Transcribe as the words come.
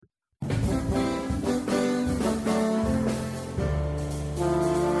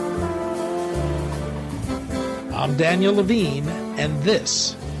I'm Daniel Levine, and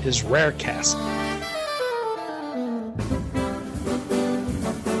this is Rarecast.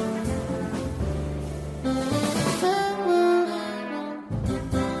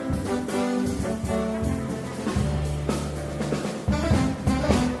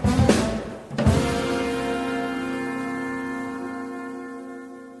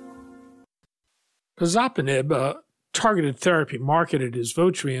 Pazopanib, a targeted therapy marketed as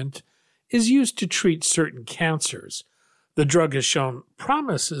Votrient, is used to treat certain cancers. The drug has shown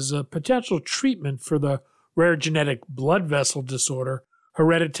promise as a potential treatment for the rare genetic blood vessel disorder,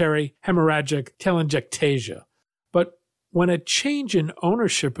 hereditary hemorrhagic telangiectasia. But when a change in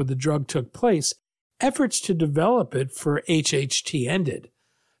ownership of the drug took place, efforts to develop it for HHT ended.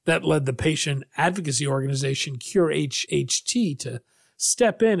 That led the patient advocacy organization Cure HHT to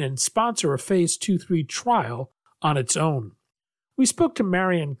step in and sponsor a phase 2-3 trial on its own. We spoke to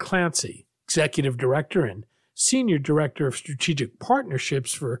Marion Clancy, Executive Director and Senior Director of Strategic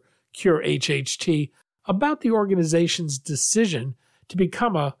Partnerships for Cure HHT, about the organization's decision to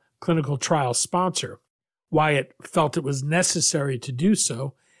become a clinical trial sponsor, why it felt it was necessary to do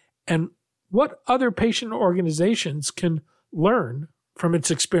so, and what other patient organizations can learn from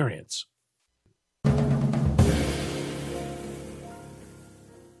its experience.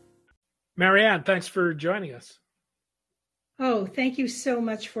 Marianne, thanks for joining us. Oh, thank you so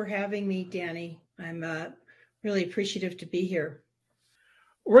much for having me, Danny. I'm really appreciative to be here.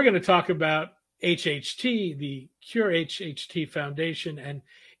 We're going to talk about HHT, the Cure HHT Foundation, and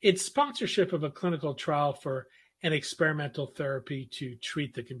its sponsorship of a clinical trial for an experimental therapy to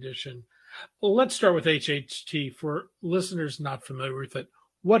treat the condition. Let's start with HHT. For listeners not familiar with it,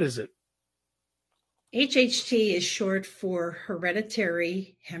 what is it? HHT is short for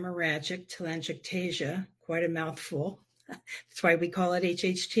hereditary hemorrhagic telangiectasia, quite a mouthful. That's why we call it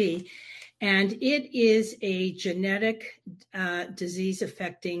HHT. And it is a genetic disease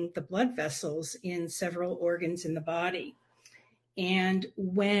affecting the blood vessels in several organs in the body. And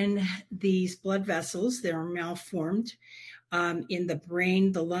when these blood vessels, they're malformed in the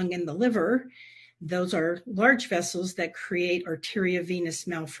brain, the lung, and the liver, those are large vessels that create arteriovenous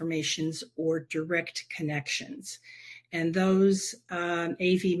malformations or direct connections. And those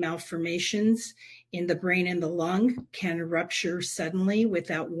AV malformations in the brain and the lung can rupture suddenly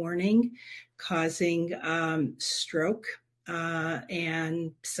without warning, causing stroke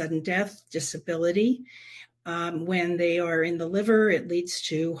and sudden death, disability. When they are in the liver, it leads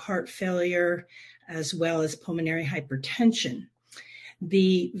to heart failure as well as pulmonary hypertension.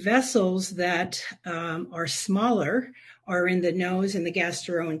 The vessels that are smaller are in the nose and the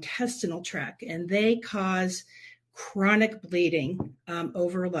gastrointestinal tract, and they cause chronic bleeding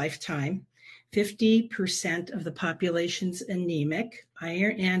over a lifetime. 50% of the population's anemic,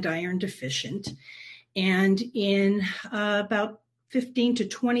 iron deficient, and in about 15 to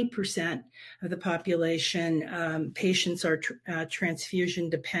 20% of the population, patients are transfusion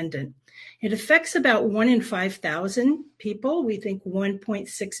dependent. It affects about 1 in 5,000 people. We think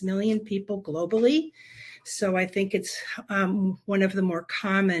 1.6 million people globally. So I think it's one of the more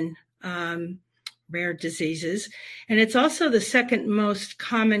common rare diseases. And it's also the second most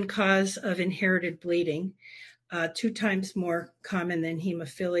common cause of inherited bleeding, 2 times more common than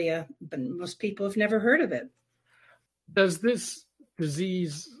hemophilia, but most people have never heard of it. Does this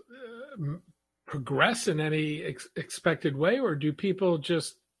disease progress in any expected way, or do people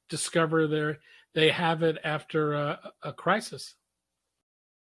just discover they have it after a crisis?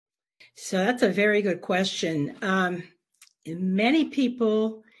 So that's a very good question. Many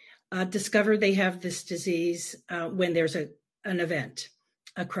people discover they have this disease when there's an event,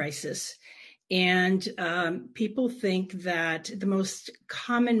 a crisis. And people think that the most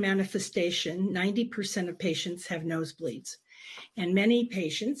common manifestation, 90% of patients have nosebleeds. And many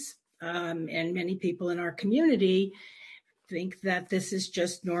patients and many people in our community think that this is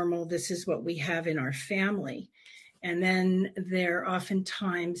just normal. This is what we have in our family. And then there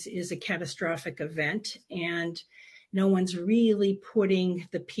oftentimes is a catastrophic event, and no one's really putting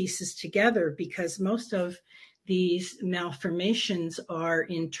the pieces together because most of these malformations are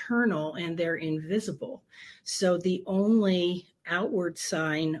internal and they're invisible. So the only outward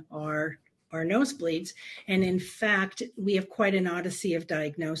sign are nosebleeds. And in fact, we have quite an odyssey of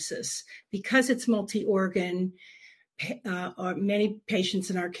diagnosis. Because it's multi-organ, many patients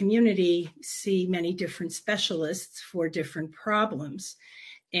in our community see many different specialists for different problems.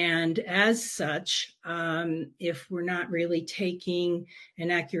 And as such, if we're not really taking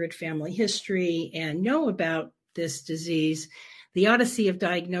an accurate family history and know about this disease, the odyssey of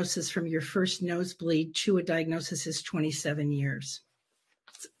diagnosis from your first nosebleed to a diagnosis is 27 years.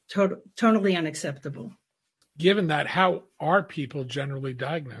 It's totally unacceptable. Given that, how are people generally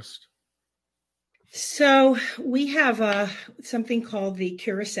diagnosed? So we have something called the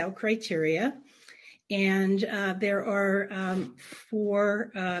Curacao criteria, and there are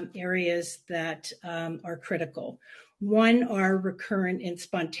four areas that are critical. One are recurrent and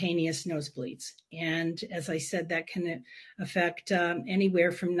spontaneous nosebleeds. And as I said, that can affect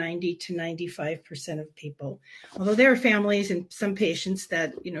anywhere from 90 to 95% of people. Although there are families and some patients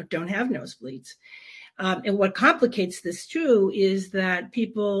that, don't have nosebleeds. And what complicates this too is that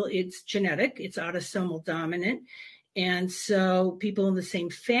it's genetic, it's autosomal dominant. And so people in the same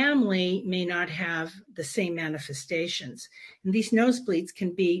family may not have the same manifestations. And these nosebleeds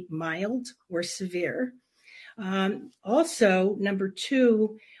can be mild or severe. Also, number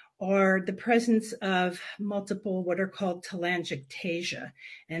two are the presence of multiple what are called telangiectasia.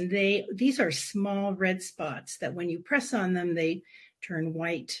 And these are small red spots that when you press on them, they turn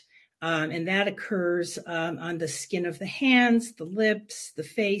white. And that occurs on the skin of the hands, the lips, the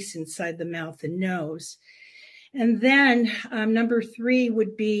face, inside the mouth and nose. And then number three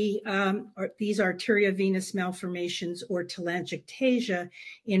would be these arteriovenous malformations or telangiectasia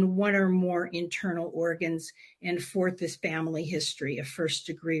in one or more internal organs. And fourth is family history, a first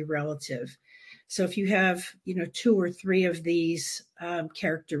degree relative. So if you have, two or three of these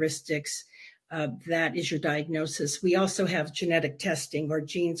characteristics, that is your diagnosis. We also have genetic testing. Our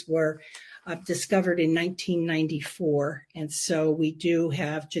genes were discovered in 1994. And so we do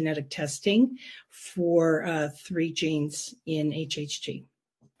have genetic testing for 3 genes in HHT.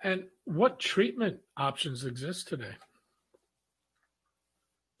 And what treatment options exist today?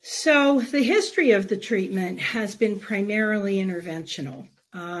 So the history of the treatment has been primarily interventional.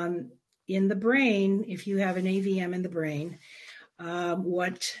 In the brain, if you have an AVM in the brain,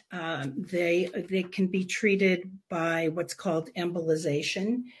 they can be treated by what's called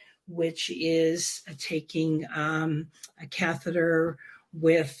embolization, which is taking a catheter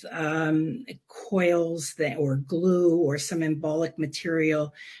with coils or glue or some embolic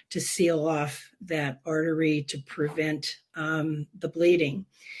material to seal off that artery to prevent the bleeding.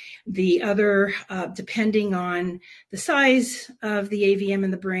 The other, depending on the size of the AVM in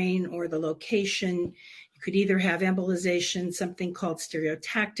the brain or the location, you could either have embolization, something called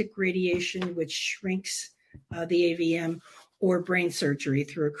stereotactic radiation, which shrinks the AVM, or brain surgery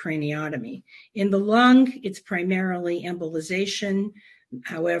through a craniotomy. In the lung, it's primarily embolization.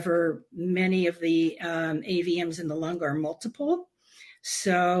 However, many of the AVMs in the lung are multiple.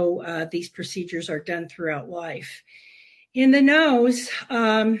 So these procedures are done throughout life. In the nose,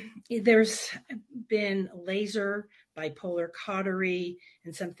 there's been laser, bipolar cautery,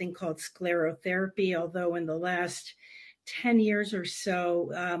 and something called sclerotherapy, although in the last 10 years or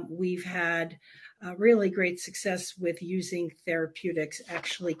so, we've had really great success with using therapeutics,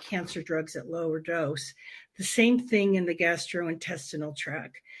 actually cancer drugs at lower dose. The same thing in the gastrointestinal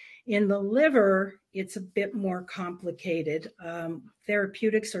tract. In the liver, it's a bit more complicated.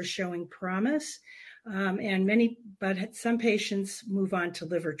 Therapeutics are showing promise, but some patients move on to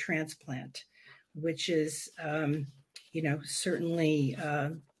liver transplant, which is, certainly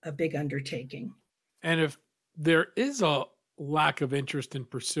a big undertaking. And if there is a lack of interest in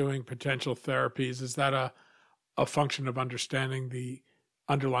pursuing potential therapies, is that a function of understanding the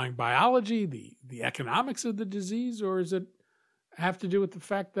underlying biology, the economics of the disease, or does it have to do with the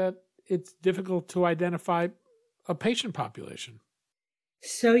fact that it's difficult to identify a patient population?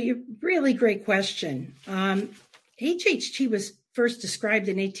 So you really great question. HHT was first described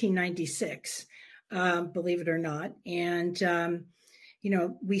in 1896, believe it or not. And,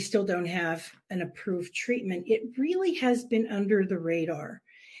 we still don't have an approved treatment. It really has been under the radar.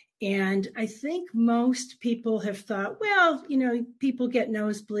 And I think most people have thought, well, people get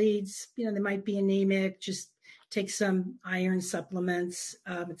nosebleeds, they might be anemic, just take some iron supplements.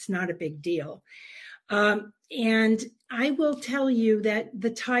 It's not a big deal. And I will tell you that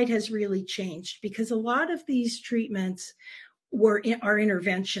the tide has really changed because a lot of these treatments are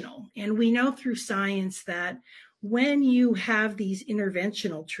interventional. And we know through science that when you have these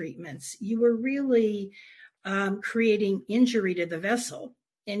interventional treatments, you are really creating injury to the vessel.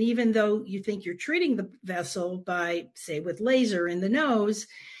 And even though you think you're treating the vessel by, say, with laser in the nose,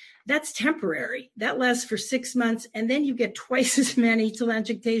 that's temporary. That lasts for 6 months, and then you get twice as many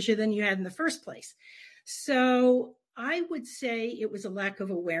telangiectasia than you had in the first place. So I would say it was a lack of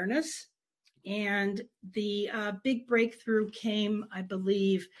awareness. And the big breakthrough came, I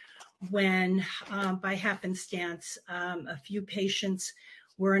believe, when by happenstance, a few patients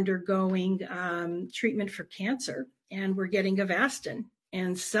were undergoing treatment for cancer and were getting Avastin.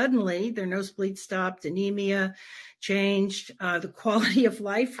 And suddenly their nosebleed stopped, anemia changed, the quality of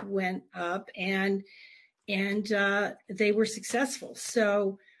life went up. And and they were successful.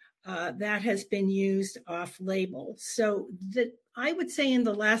 So that has been used off-label. So that I would say in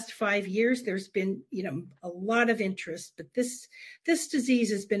the last 5 years, there's been a lot of interest, but this disease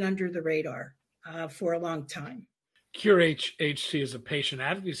has been under the radar for a long time. CURE-HHT is a patient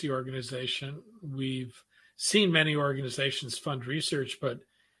advocacy organization. We've seen many organizations fund research, but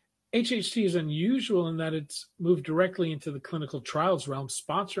HHT is unusual in that it's moved directly into the clinical trials realm,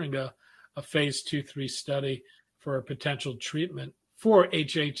 sponsoring a phase 2-3 study for a potential treatment for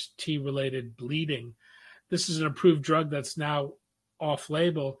HHT-related bleeding. This is an approved drug that's now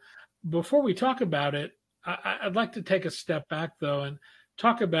off-label. Before we talk about it, I'd like to take a step back, though, and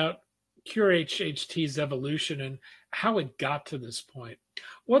talk about CURE-HHT's evolution and how it got to this point.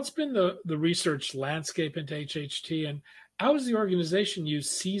 What's been the research landscape into HHT, and how has the organization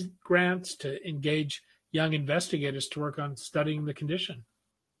used seed grants to engage young investigators to work on studying the condition?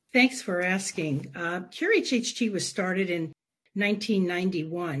 Thanks for asking. CURE-HHT was started in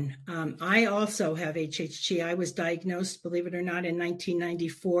 1991. I also have HHT. I was diagnosed, believe it or not, in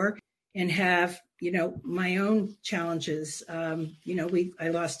 1994 and have, my own challenges. I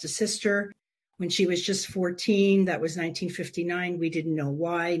lost a sister when she was just 14. That was 1959. We didn't know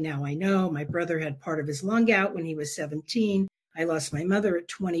why. Now I know. My brother had part of his lung out when he was 17. I lost my mother at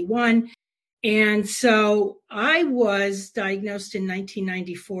 21. And so I was diagnosed in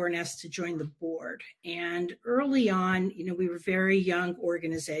 1994 and asked to join the board. And early on, we were a very young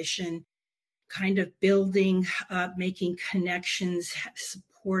organization, kind of building up, making connections,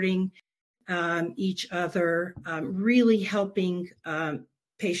 supporting each other, really helping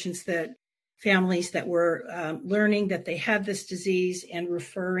families that were learning that they had this disease and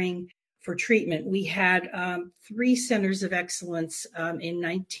referring for treatment. We had 3 centers of excellence in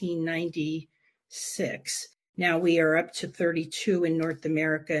 1996. Now we are up to 32 in North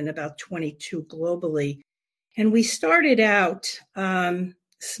America and about 22 globally. And we started out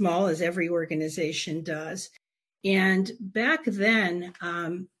small, as every organization does. And back then,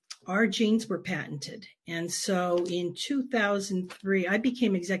 our genes were patented. And so in 2003, I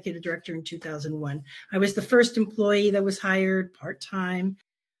became executive director in 2001. I was the first employee that was hired part-time.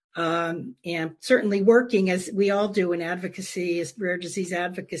 And certainly working, as we all do in advocacy, as rare disease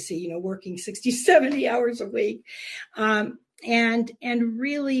advocacy, working 60, 70 hours a week, and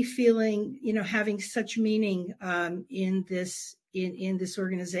really feeling, having such meaning in this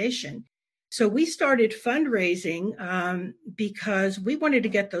organization. So we started fundraising because we wanted to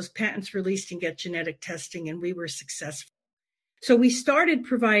get those patents released and get genetic testing, and we were successful. So we started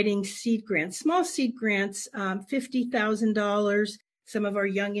providing seed grants, small seed grants, $50,000. Some of our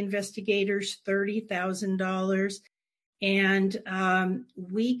young investigators, $30,000. And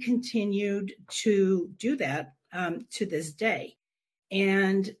we continued to do that to this day.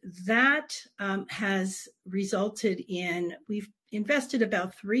 And that has resulted in, we've invested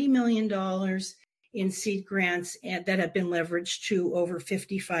about $3 million in seed grants and that have been leveraged to over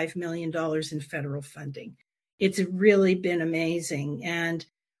 $55 million in federal funding. It's really been amazing. And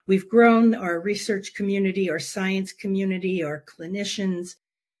we've grown our research community, our science community, our clinicians.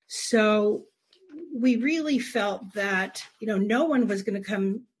 So we really felt that, no one was going to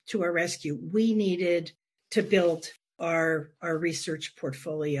come to our rescue. We needed to build our research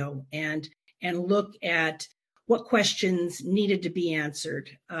portfolio and look at what questions needed to be answered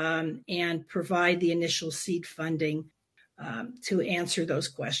and provide the initial seed funding to answer those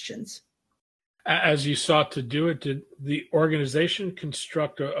questions. As you sought to do it, did the organization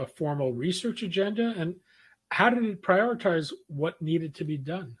construct a formal research agenda? And how did it prioritize what needed to be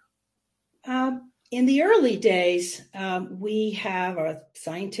done? In the early days, we have a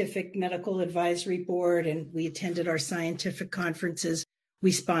scientific medical advisory board, and we attended our scientific conferences.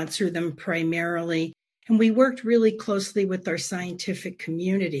 We sponsor them primarily, and we worked really closely with our scientific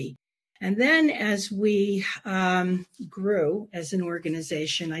community. And then as we grew as an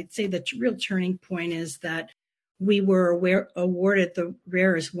organization, I'd say the real turning point is that we were awarded the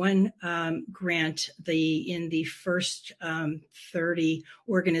Rare as One grant in the first 30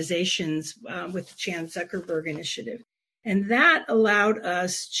 organizations with the Chan Zuckerberg Initiative. And that allowed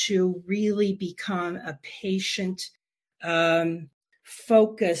us to really become a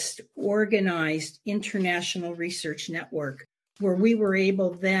patient-focused, organized international research network, where we were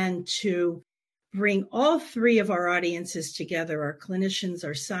able then to bring all 3 of our audiences together, our clinicians,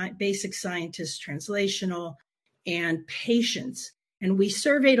 our basic scientists, translational, and patients. And we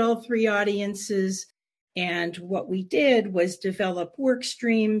surveyed all 3 audiences. And what we did was develop work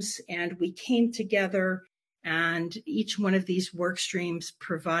streams, and we came together, and each one of these work streams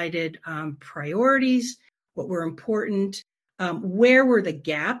provided priorities, what were important, where were the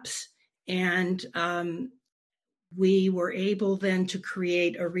gaps, And we were able then to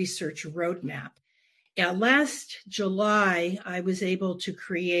create a research roadmap. Last July, I was able to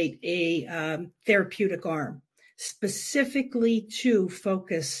create a therapeutic arm specifically to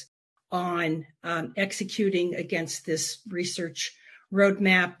focus on executing against this research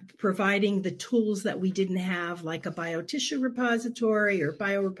roadmap, providing the tools that we didn't have, like a biotissue repository or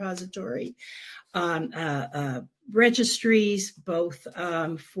biorepository, registries, both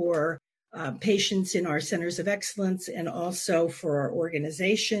for patients in our centers of excellence and also for our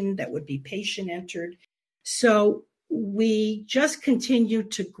organization that would be patient entered. So we just continue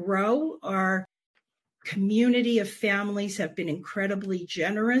to grow. Our community of families have been incredibly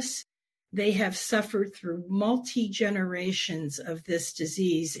generous. They have suffered through multi-generations of this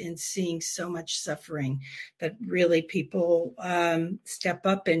disease and seeing so much suffering that really people step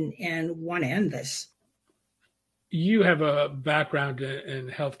up and want to end this. You have a background in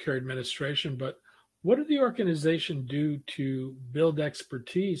healthcare administration, but what did the organization do to build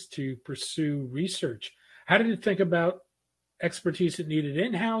expertise to pursue research? How did it think about expertise it needed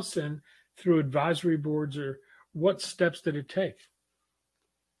in-house and through advisory boards, or what steps did it take?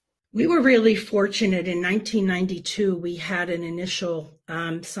 We were really fortunate. In 1992, we had an initial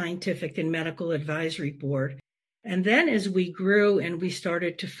scientific and medical advisory board. And then as we grew and we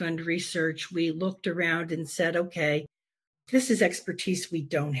started to fund research, we looked around and said, okay, this is expertise we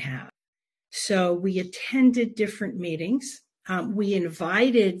don't have. So we attended different meetings. We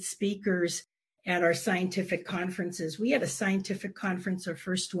invited speakers at our scientific conferences. We had a scientific conference. Our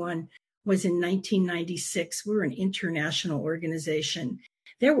first one was in 1996. We were an international organization.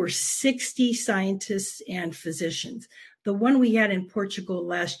 There were 60 scientists and physicians. The one we had in Portugal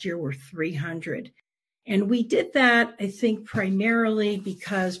last year were 300. And we did that, I think, primarily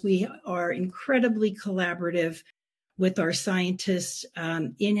because we are incredibly collaborative with our scientists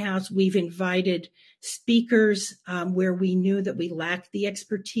in-house. We've invited speakers where we knew that we lacked the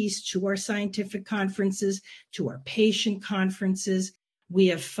expertise to our scientific conferences, to our patient conferences. We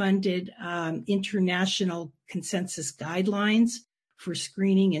have funded international consensus guidelines for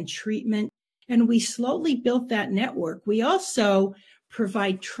screening and treatment. And we slowly built that network. We also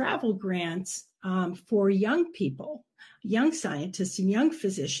provide travel grants for young people, young scientists and young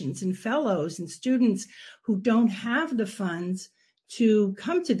physicians and fellows and students who don't have the funds to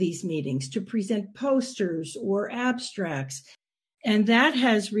come to these meetings, to present posters or abstracts. And that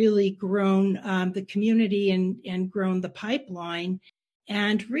has really grown the community and grown the pipeline.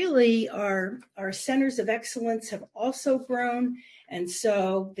 And really our centers of excellence have also grown. And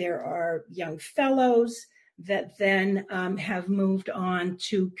so there are young fellows that then have moved on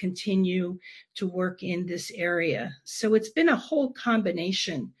to continue to work in this area. So it's been a whole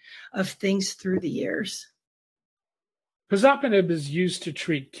combination of things through the years. Pazopanib is used to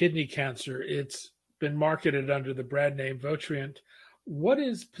treat kidney cancer. It's been marketed under the brand name Votrient. What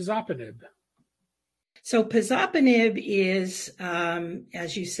is Pazopanib? So Pazopanib is,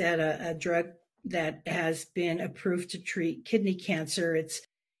 as you said, a drug that has been approved to treat kidney cancer. It's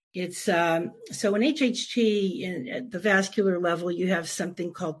so in HHT, at the vascular level, you have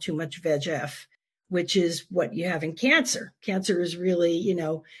something called too much VEGF, which is what you have in cancer. Cancer is really,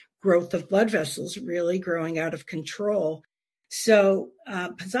 growth of blood vessels really growing out of control. So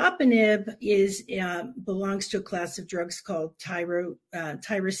Pazopanib belongs to a class of drugs called tyrosine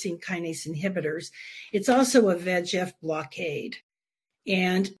kinase inhibitors. It's also a VEGF blockade,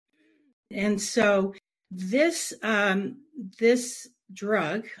 and so this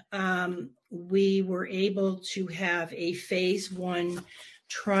drug, we were able to have a phase 1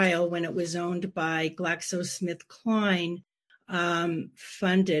 trial when it was owned by GlaxoSmithKline,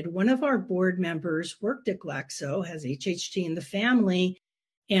 funded. One of our board members worked at Glaxo, has HHT in the family,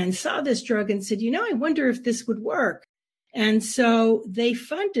 and saw this drug and said, I wonder if this would work. And so they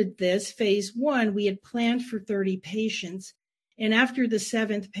funded this phase 1. We had planned for 30 patients. And after the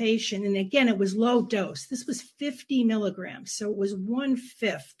 7th patient, and again, it was low dose. This was 50 milligrams. So it was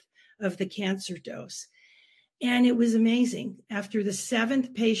 1/5 of the cancer dose. And it was amazing. After the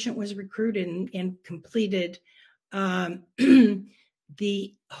 7th patient was recruited and completed,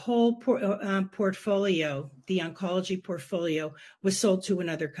 the whole portfolio, the oncology portfolio, was sold to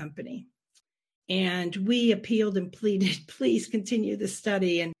another company. And we appealed and pleaded, please continue the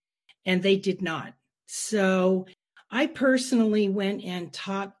study. And they did not. So I personally went and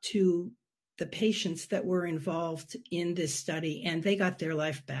talked to the patients that were involved in this study, and they got their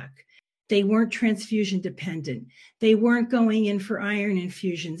life back. They weren't transfusion dependent. They weren't going in for iron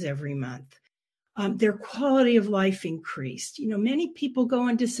infusions every month. Their quality of life increased. Many people go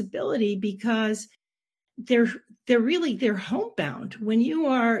on disability because they're homebound. When you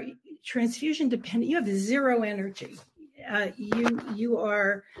are transfusion dependent, you have zero energy. You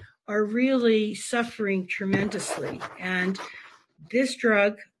are really suffering tremendously, and this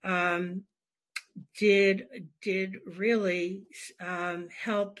drug did really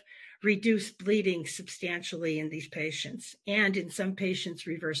help reduce bleeding substantially in these patients, and in some patients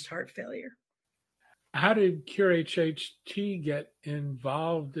reversed heart failure. How did CURE-HHT get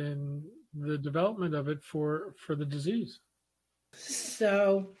involved in the development of it for the disease?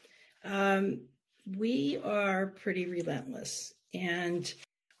 So we are pretty relentless, and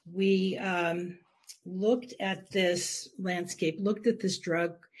we looked at this landscape, looked at this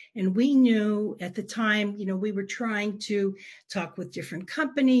drug, and we knew at the time, we were trying to talk with different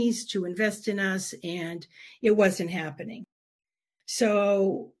companies to invest in us, and it wasn't happening.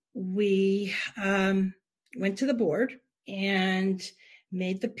 So we went to the board and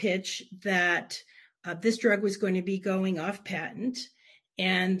made the pitch that this drug was going to be going off patent,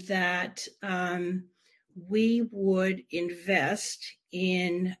 and that we would invest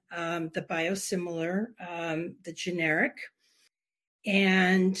in the biosimilar, the generic.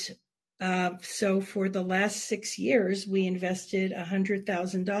 And so for the last 6 years, we invested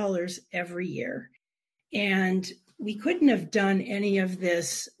 $100,000 every year. And we couldn't have done any of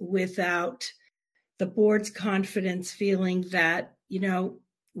this without the board's confidence, feeling that,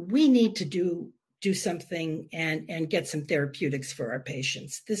 we need to do something and get some therapeutics for our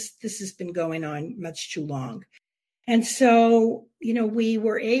patients. This has been going on much too long. And so, we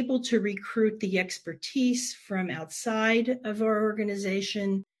were able to recruit the expertise from outside of our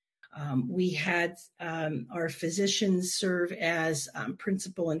organization. We had our physicians serve as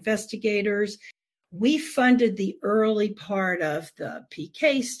principal investigators. We funded the early part of the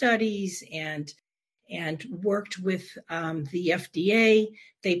PK studies and worked with the FDA.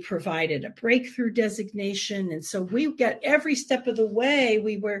 They provided a breakthrough designation. And so we got every step of the way.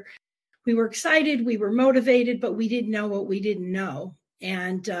 We were excited, we were motivated, but we didn't know what we didn't know.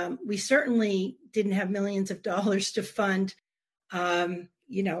 And we certainly didn't have millions of dollars to fund, a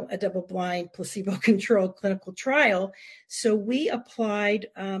double-blind, placebo-controlled clinical trial. So we applied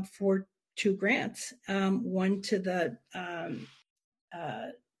for 2 grants, one to the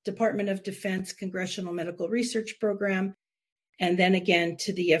Department of Defense Congressional Medical Research Program, and then again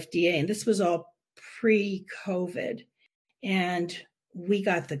to the FDA. And this was all pre-COVID. And we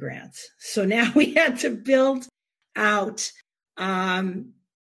got the grants. So now we had to build out an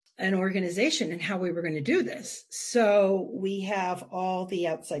organization and how we were going to do this. So we have all the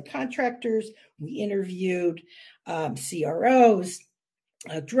outside contractors. We interviewed CROs,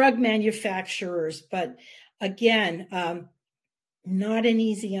 drug manufacturers, but again, not an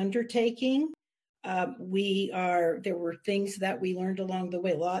easy undertaking. There were things that we learned along the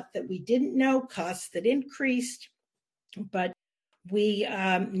way, a lot that we didn't know, costs that increased, but we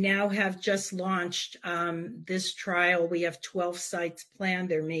now have just launched this trial. We have 12 sites planned.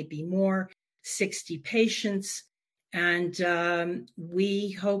 There may be more, 60 patients. And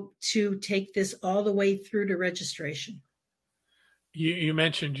we hope to take this all the way through to registration. You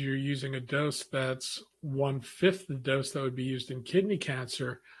mentioned you're using a dose that's 1/5 the dose that would be used in kidney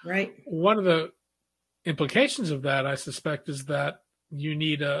cancer. Right. One of the implications of that, I suspect, is that you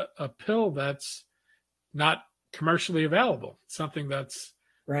need a pill that's not commercially available, something that's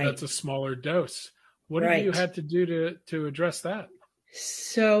a smaller dose. What have you had to do to address that?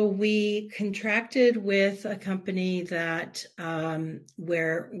 So we contracted with a company that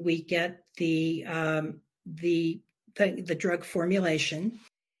where we get the drug formulation,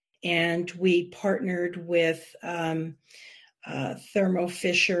 and we partnered with Thermo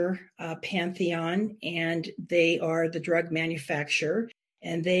Fisher Pantheon, and they are the drug manufacturer.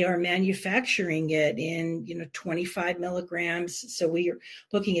 And they are manufacturing it in, 25 milligrams. So we are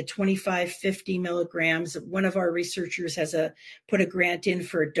looking at 25, 50 milligrams. One of our researchers has put a grant in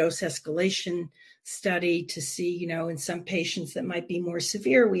for a dose escalation study to see, in some patients that might be more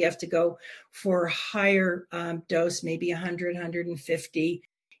severe, we have to go for a higher dose, maybe 100, 150,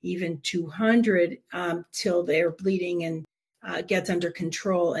 even 200, till they're bleeding and gets under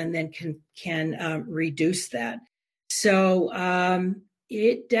control, and then can reduce that. So,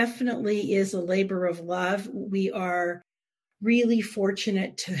 it definitely is a labor of love. We are really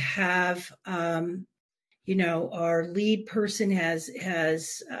fortunate to have, our lead person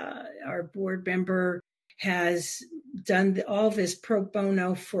has our board member has done all this pro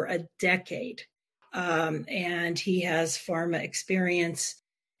bono for a decade, and he has pharma experience.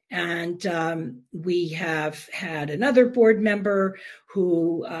 And we have had another board member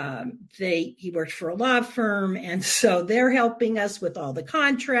who he worked for a law firm, and so they're helping us with all the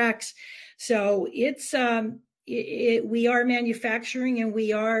contracts. So it's we are manufacturing, and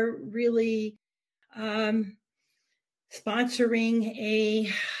we are really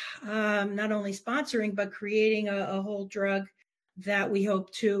sponsoring not only sponsoring, but creating a whole drug that we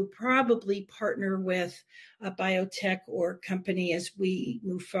hope to probably partner with a biotech or company as we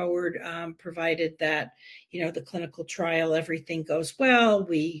move forward, provided that, the clinical trial, everything goes well,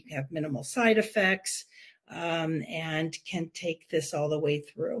 we have minimal side effects, and can take this all the way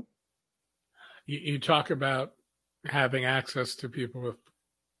through. You talk about having access to people with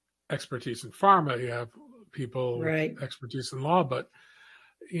expertise in pharma. You have people with expertise in law, but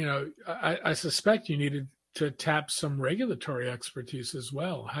I suspect you needed to tap some regulatory expertise as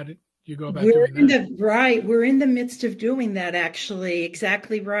well. How did you go about doing that? We're in the midst of doing that, actually.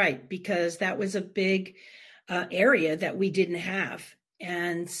 Exactly right, because that was a big area that we didn't have.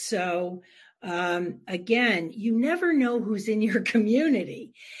 And so, again, you never know who's in your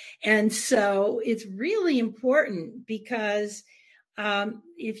community. And so it's really important because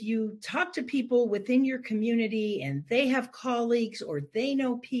if you talk to people within your community and they have colleagues or they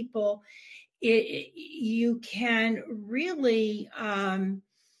know people, you can really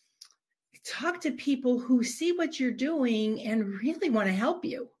talk to people who see what you're doing and really want to help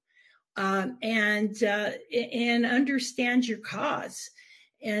you, and understand your cause.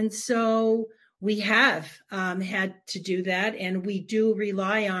 And so we have had to do that, and we do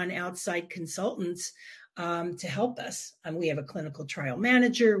rely on outside consultants to help us. We have a clinical trial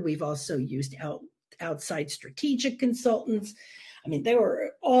manager. We've also used outside strategic consultants. There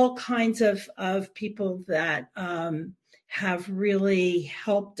were all kinds of people that have really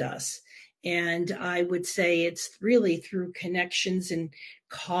helped us. And I would say it's really through connections and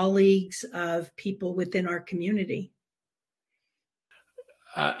colleagues of people within our community.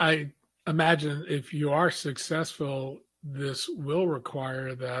 I imagine if you are successful, this will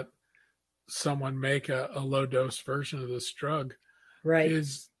require that someone make a low dose version of this drug. Right.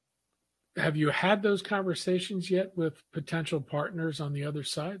 Have you had those conversations yet with potential partners on the other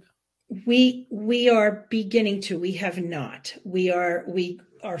side? We are beginning to. We have not.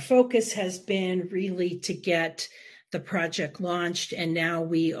 Our focus has been really to get the project launched, and now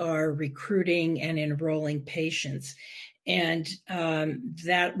we are recruiting and enrolling patients, and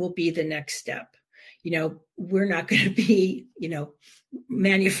that will be the next step. We're not going to be,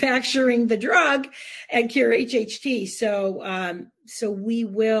 manufacturing the drug at Cure HHT. So we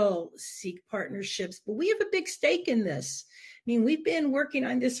will seek partnerships, but we have a big stake in this. We've been working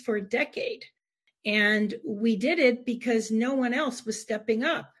on this for a decade, and we did it because no one else was stepping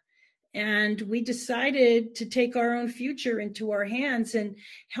up. And we decided to take our own future into our hands and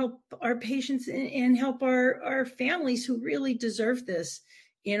help our patients and help our families who really deserve this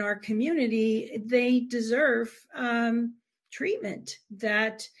in our community. They deserve treatment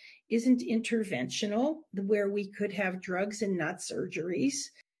that isn't interventional, where we could have drugs and not surgeries,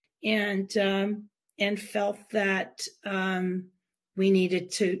 and felt that we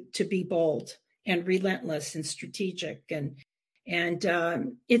needed to be bold and relentless and strategic. And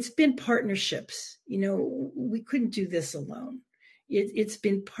it's been partnerships. We couldn't do this alone. It's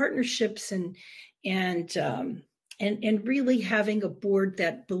been partnerships and really having a board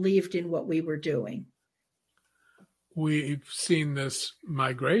that believed in what we were doing. We've seen this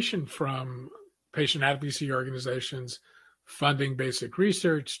migration from patient advocacy organizations funding basic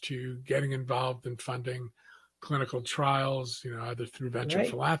research to getting involved in funding clinical trials, either through venture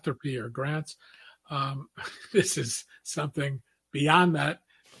philanthropy or grants. This is something beyond that,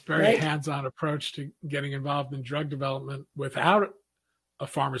 very hands-on approach to getting involved in drug development without a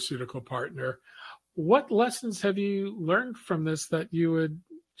pharmaceutical partner. What lessons have you learned from this that you would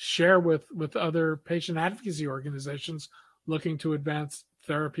share with other patient advocacy organizations looking to advance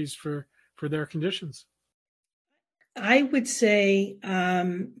therapies for their conditions? I would say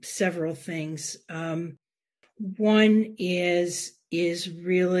several things. One is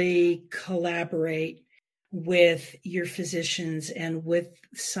really collaborate with your physicians and with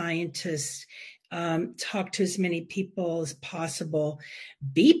scientists. Talk to as many people as possible.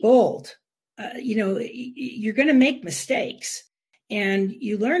 Be bold. You're going to make mistakes, and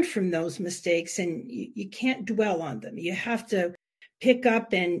you learn from those mistakes, and you can't dwell on them. You have to pick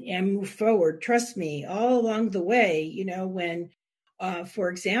up and move forward. Trust me, all along the way, when, for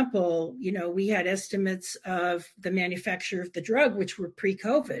example, we had estimates of the manufacture of the drug, which were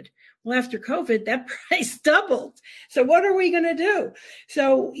pre-COVID. Well, after COVID, that price doubled. So what are we going to do?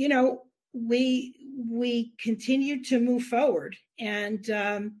 So, we continue to move forward. And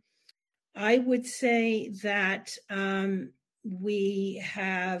I would say that we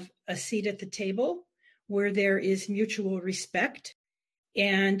have a seat at the table where there is mutual respect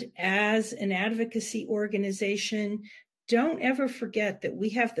And as an advocacy organization, don't ever forget that we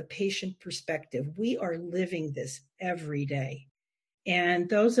have the patient perspective. We are living this every day. And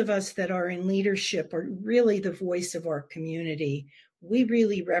those of us that are in leadership are really the voice of our community. We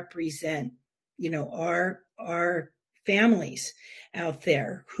really represent, our families out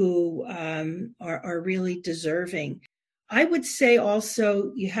there who are really deserving. I would say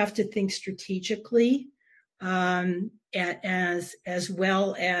also you have to think strategically, as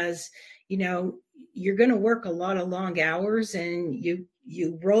well as, you're going to work a lot of long hours, and you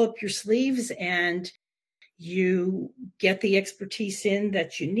roll up your sleeves and you get the expertise in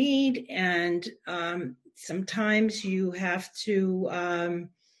that you need. And sometimes you have to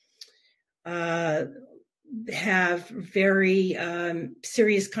have very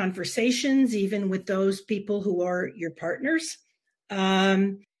serious conversations, even with those people who are your partners,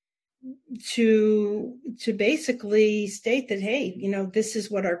 to basically state that, hey, this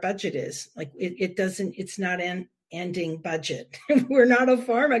is what our budget is. Like it's not an ending budget. We're not a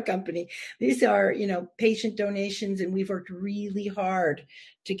pharma company. These are, patient donations, and we've worked really hard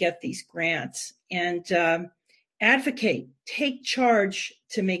to get these grants. And advocate, take charge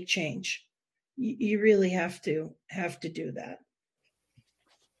to make change. You really have to do that.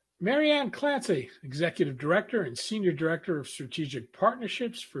 Marianne Clancy, Executive Director and Senior Director of Strategic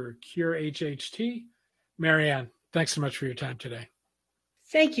Partnerships for Cure HHT. Marianne, thanks so much for your time today.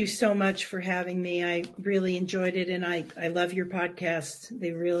 Thank you so much for having me. I really enjoyed it, and I love your podcasts.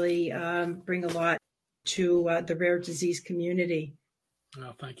 They really bring a lot to the rare disease community.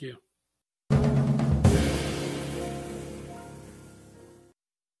 Well, thank you.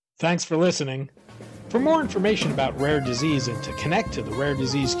 Thanks for listening. For more information about rare disease and to connect to the rare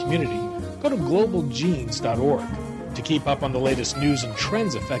disease community, go to globalgenes.org. To keep up on the latest news and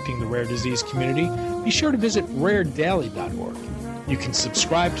trends affecting the rare disease community, be sure to visit raredaily.org. You can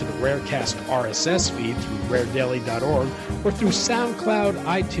subscribe to the Rarecast RSS feed through raredaily.org or through SoundCloud,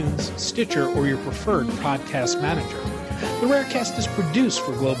 iTunes, Stitcher, or your preferred podcast manager. The Rarecast is produced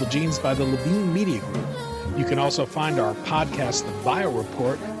for Global Genes by the Levine Media Group. You can also find our podcast, The Bio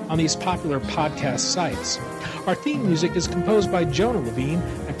Report, on these popular podcast sites. Our theme music is composed by Jonah Levine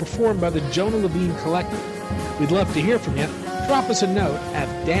and performed by the Jonah Levine Collective. We'd love to hear from you. Drop us a note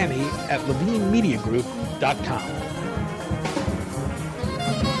at danny@levinemediagroup.com.